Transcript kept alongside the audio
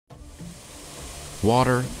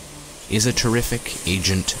Water is a terrific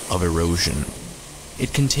agent of erosion.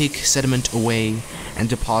 It can take sediment away and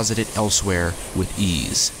deposit it elsewhere with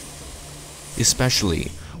ease,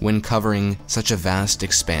 especially when covering such a vast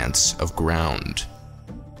expanse of ground.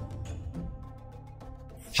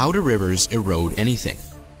 How do rivers erode anything?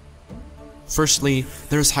 Firstly,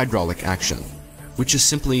 there's hydraulic action, which is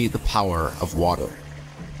simply the power of water.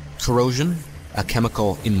 Corrosion, a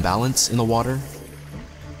chemical imbalance in the water.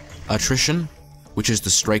 Attrition, which is the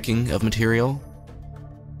striking of material.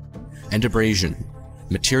 And abrasion,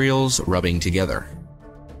 materials rubbing together.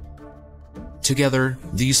 Together,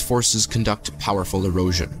 these forces conduct powerful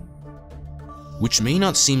erosion, which may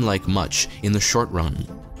not seem like much in the short run,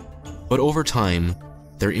 but over time,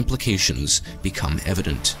 their implications become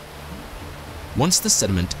evident. Once the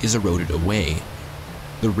sediment is eroded away,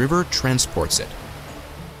 the river transports it.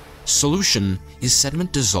 Solution is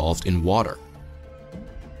sediment dissolved in water.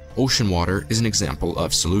 Ocean water is an example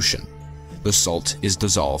of solution. The salt is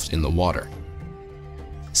dissolved in the water.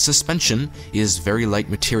 Suspension is very light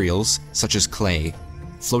materials, such as clay,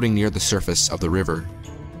 floating near the surface of the river.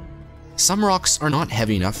 Some rocks are not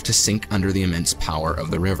heavy enough to sink under the immense power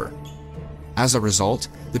of the river. As a result,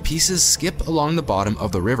 the pieces skip along the bottom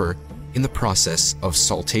of the river in the process of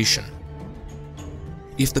saltation.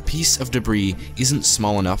 If the piece of debris isn't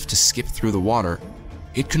small enough to skip through the water,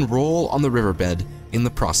 it can roll on the riverbed in the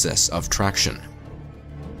process of traction.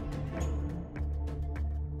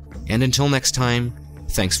 And until next time,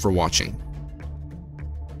 thanks for watching.